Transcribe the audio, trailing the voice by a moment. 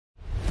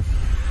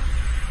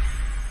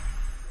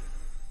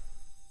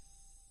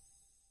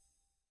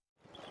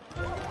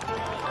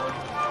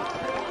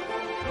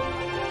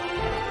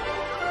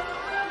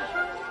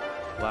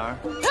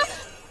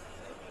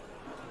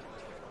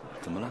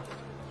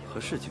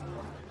事情。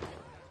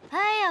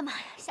哎呀妈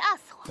呀，吓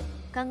死我！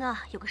刚刚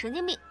有个神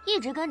经病一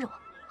直跟着我，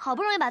好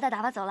不容易把他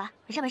打发走了，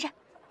没事没事。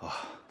哦，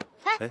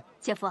哎，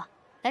姐夫，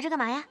来这干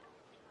嘛呀？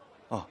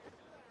哦，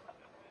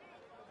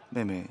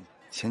妹妹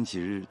前几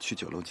日去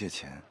酒楼借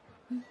钱，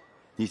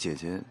你姐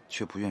姐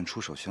却不愿出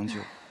手相救，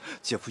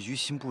姐夫于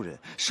心不忍，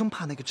生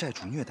怕那个债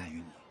主虐待于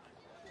你，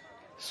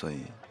所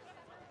以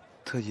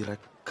特意来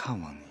看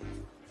望你。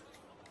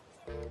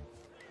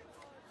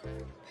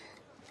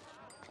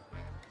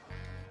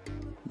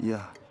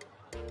呀，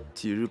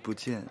几日不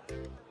见，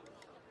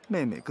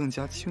妹妹更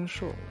加清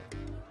瘦了。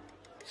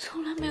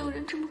从来没有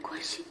人这么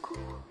关心过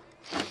我。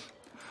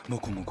蘑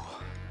菇蘑菇，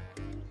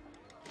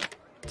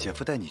姐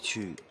夫带你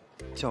去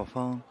教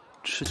坊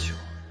吃酒。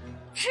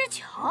吃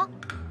酒？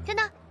真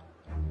的？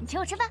你请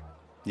我吃饭？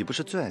你不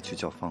是最爱去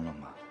教坊了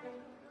吗？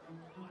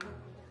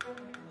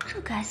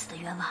这该死的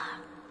冤枉儿，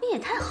你也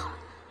太好了，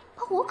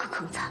把我可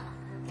坑惨了。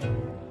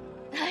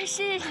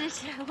是，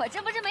我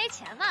这不是没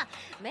钱吗？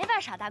没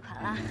法耍大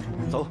款了。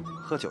走，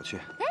喝酒去。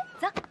哎，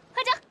走，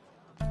喝酒。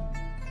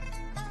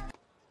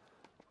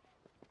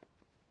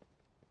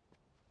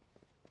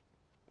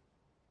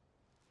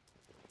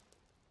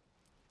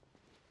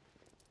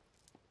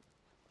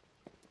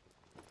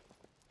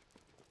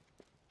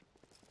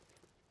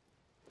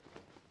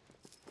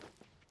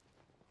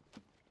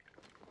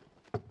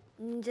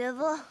姐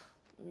夫，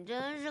你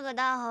真是个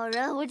大好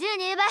人，我敬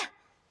你一杯。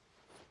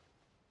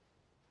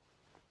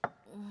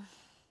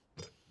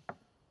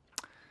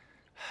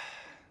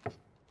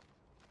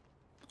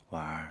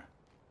婉儿，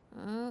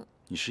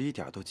你是一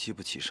点都记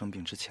不起生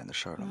病之前的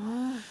事儿了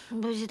吗？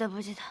不记得，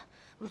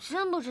我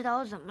真不知道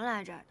我怎么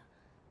来这儿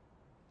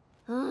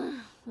的。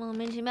莫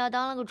名其妙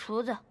当了个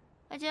厨子，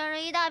还欠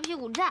人一大屁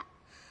股债，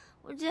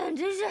我简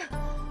直是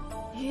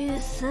欲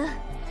死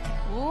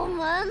无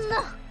门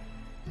呐！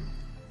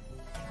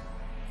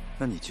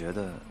那你觉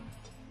得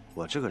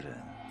我这个人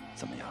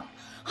怎么样？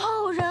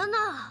好人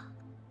呐，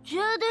绝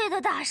对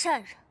的大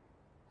善人。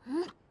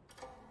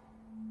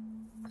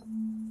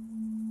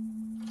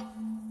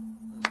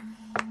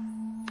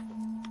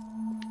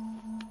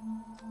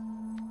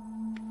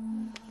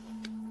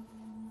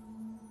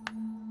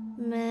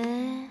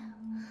美，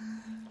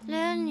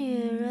连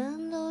女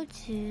人都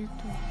嫉妒。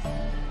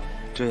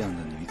这样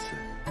的女子，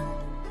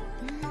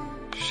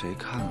谁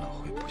看了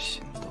会不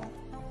心动？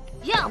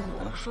要不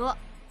我说，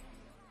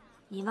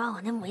你把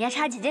我那母夜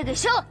叉姐姐给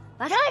休了，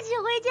把她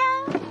请回家。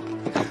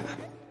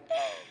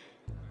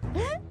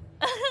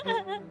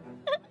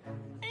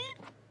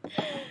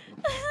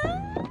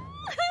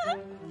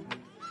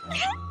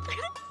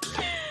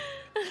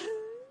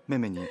妹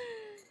妹，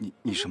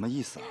你什么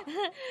意思啊？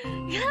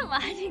干嘛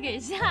你给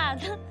吓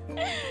的？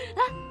来，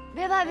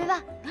别怕，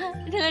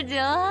喝酒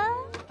啊！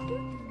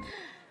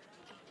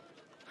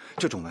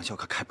这种玩笑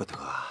可开不得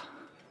啊！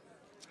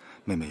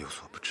妹妹有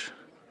所不知，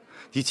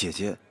你姐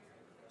姐，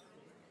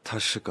她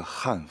是个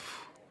悍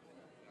妇。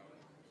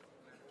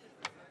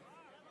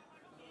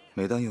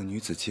每当有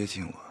女子接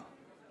近我，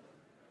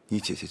你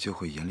姐姐就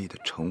会严厉的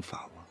惩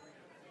罚我。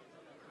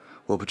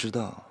我不知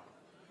道，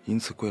因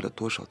此跪了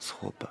多少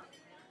搓板，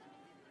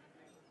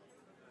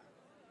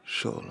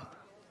受了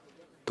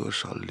多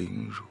少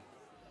凌辱。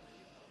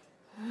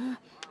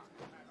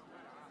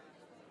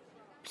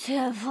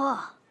姐夫，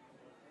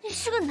你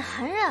是个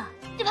男人，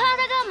你怕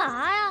他干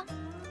嘛呀？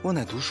我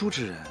乃读书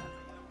之人，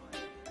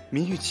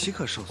名誉岂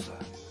可受损？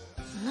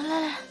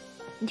来，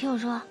你听我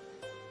说，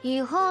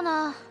以后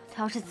呢，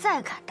他要是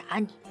再敢打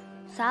你，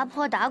撒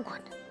泼打滚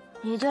的，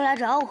你就来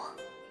找我。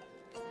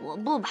我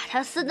不把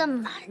他撕得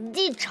满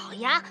地找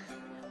牙，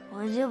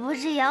我就不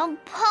是杨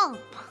胖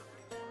胖。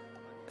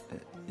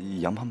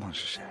杨胖胖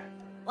是谁？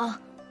哦，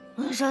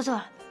说错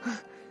了，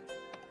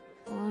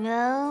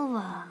冤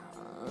枉。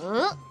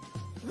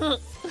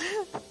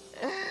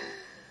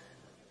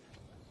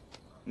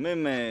妹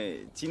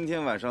妹今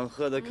天晚上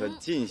喝的可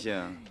尽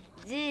兴。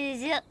尽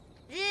兴。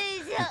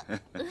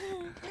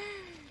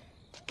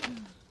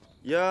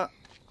呀，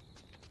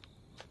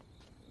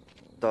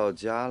到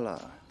家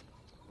了。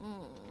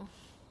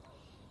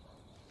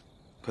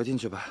快进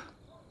去吧，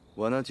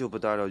我呢就不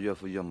打扰岳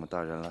父岳母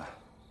大人了。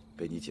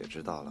被你姐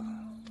知道了，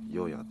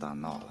又要大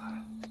闹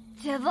了。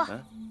姐夫，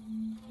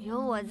有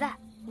我在，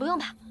不用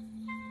怕。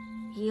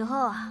以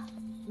后啊，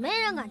没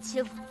人敢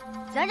欺负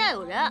咱家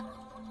有人。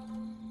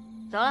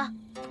走了，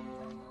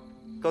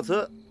告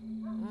辞。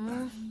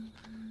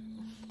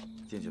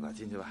进去吧。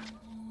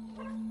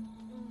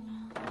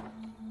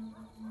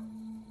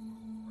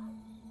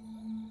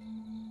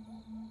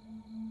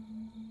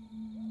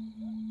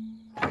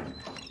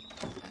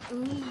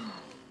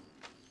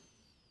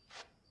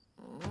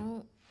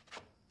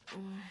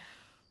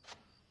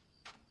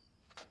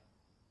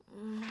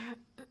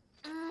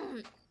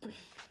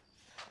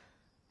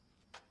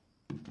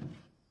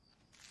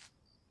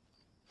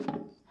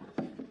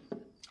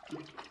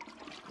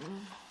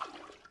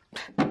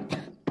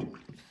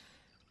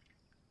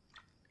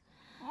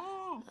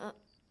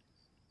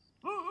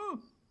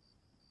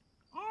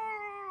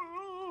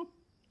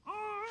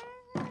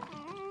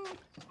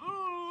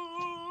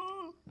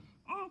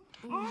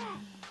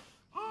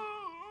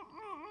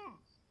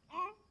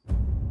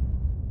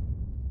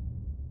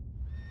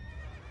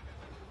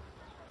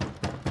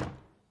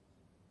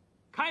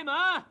开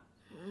门！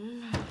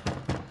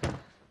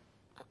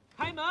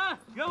开门，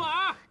袁婉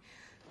儿！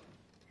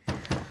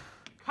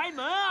开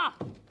门啊！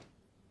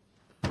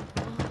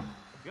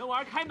袁婉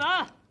儿，开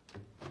门！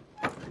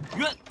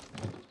袁，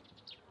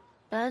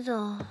白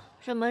总，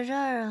什么事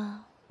儿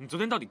啊？你昨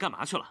天到底干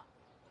嘛去了？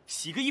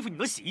洗个衣服你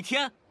能洗一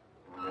天？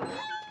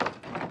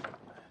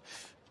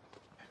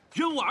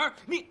袁婉儿，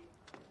你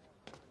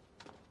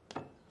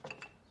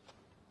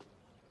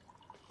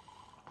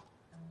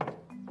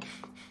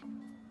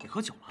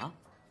喝酒了？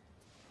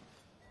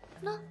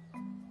那，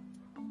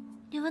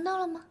你闻到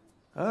了吗？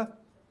啊？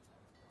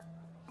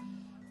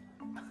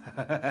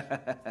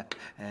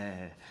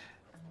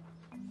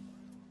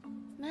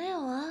没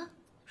有啊，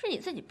是你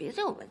自己鼻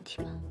子有问题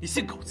吧？你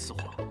信狗雌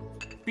黄，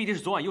必定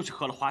是昨晚又去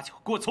喝了花酒，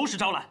给我从实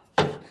招来。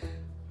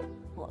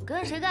我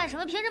跟谁干什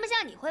么，凭什么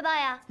向你汇报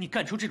呀？你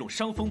干出这种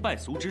伤风败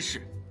俗之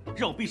事，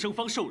让我毕生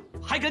方受辱，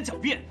还敢狡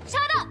辩？稍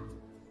等，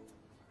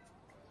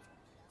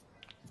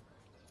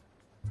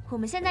我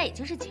们现在已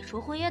经是解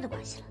除婚约的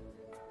关系了，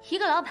一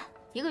个老板，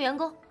一个员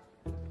工，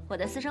我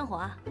的私生活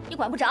啊，你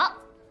管不着。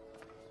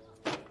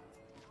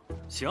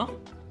行，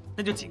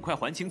那就尽快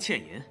还清欠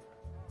银。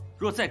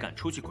若再敢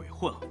出去鬼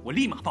混，我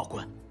立马报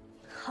官。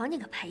好你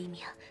个白一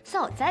鸣，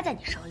算我栽在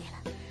你手里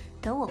了。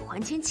等我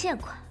还清欠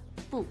款，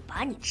不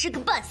把你吃个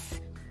半死，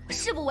我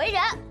誓不为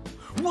人。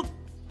我，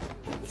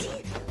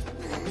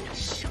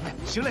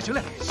行了，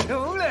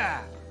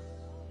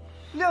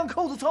两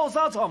口子吵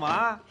啥吵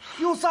嘛？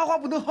有啥话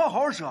不能好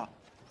好说？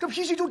这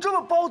脾气就这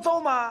么暴躁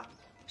吗？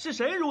是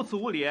谁如此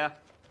无礼？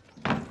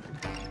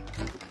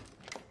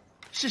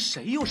是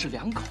谁又是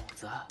两口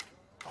子？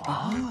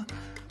啊？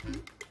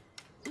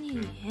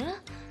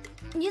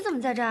你怎么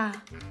在这儿？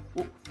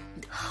我，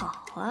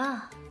好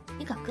啊，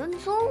你敢跟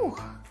踪我？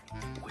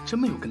我真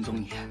没有跟踪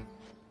你，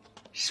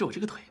是我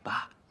这个腿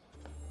吧，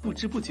不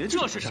知不觉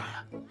这是啥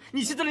呀？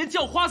你现在连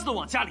叫花子都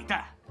往家里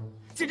带，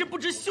简直不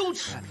知羞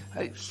耻！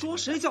哎，说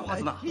谁叫花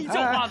子呢？你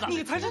叫花子，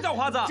你才是叫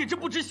花子，简直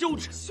不知羞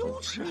耻！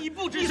羞耻！你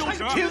不知羞耻！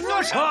听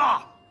我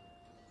说，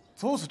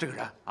就是这个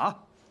人啊，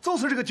就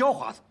是这个叫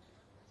花子。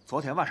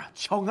昨天晚上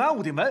敲俺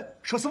屋的门，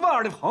说是婉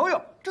儿的朋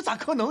友，这咋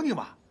可能呢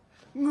嘛？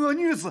我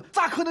女子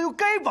咋可能有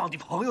丐帮的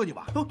朋友呢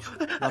嘛？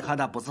我看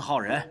他不是好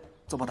人，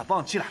就把他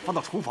绑起来放到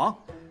厨房，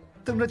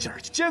等着今儿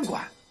去见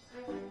官。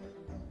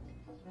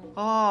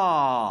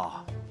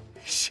哦，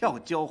小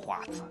叫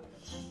花子，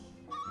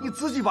你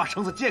自己把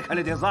绳子解开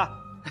了点是？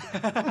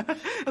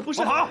不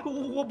是，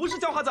我不是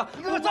叫花子，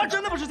我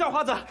真的不是叫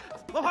花子。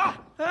我跑！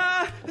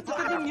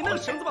你那个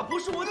绳子吧，不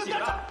是我解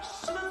的，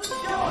是他自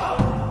己掉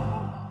的。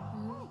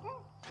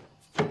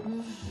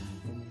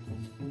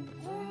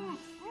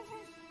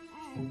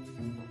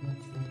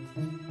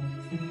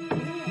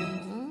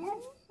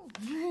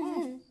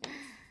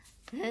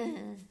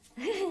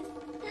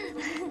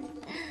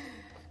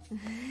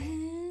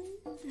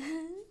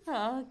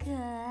好可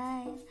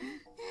爱，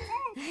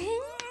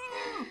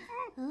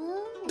我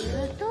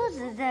的肚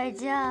子在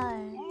叫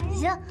哎。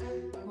行，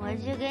我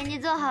去给你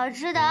做好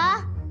吃的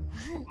啊。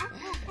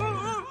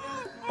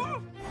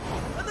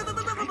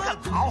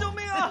救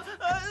命啊！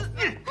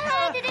对，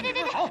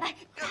哎，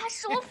他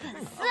是我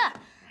粉丝。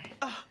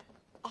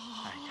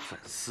粉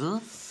丝？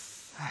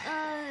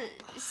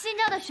新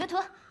招的学徒。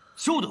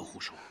休得胡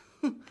说！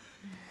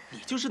你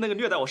就是那个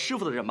虐待我师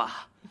傅的人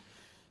吧？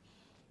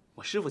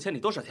我师傅欠你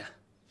多少钱？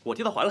我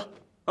替他还了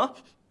啊！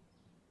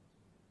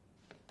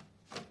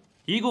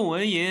一共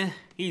纹银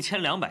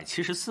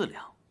1274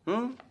两。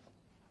嗯，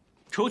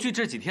除去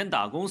这几天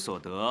打工所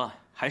得，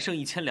还剩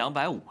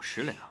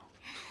1250两。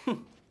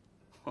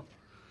哼！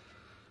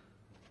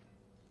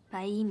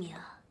白一鸣，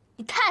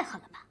你太狠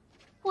了吧！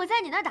我在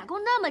你那儿打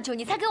工那么久，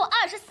你才给我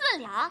24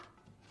两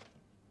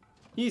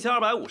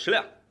？1250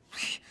两，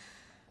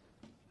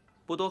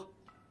不多。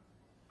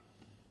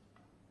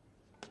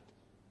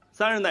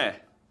3日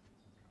内，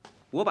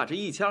我把这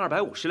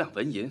1250两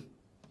纹银，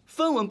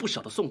分文不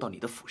少的送到你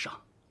的府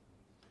上，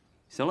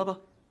行了吧？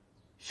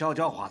小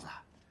叫花子，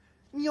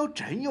你要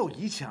真有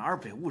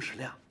1250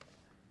两，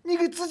你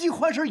给自己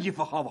换身衣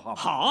服好不好？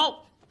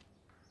好。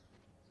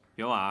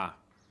袁婉儿，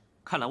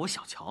看来我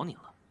小瞧你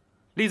了。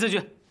立字据。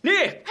立。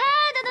哎，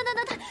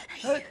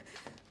等。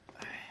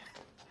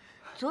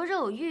昨日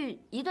偶遇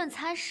一顿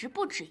餐食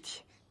不值一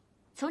提，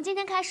从今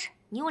天开始，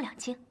你我两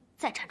清，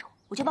再缠着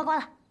我就报官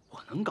了。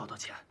我能搞到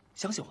钱，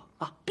相信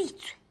我啊！闭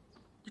嘴！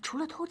你除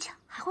了偷抢，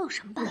还会有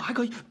什么办法？我还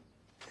可以。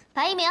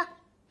白一鸣，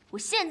我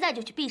现在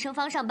就去毕生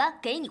坊上班，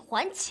给你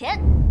还钱。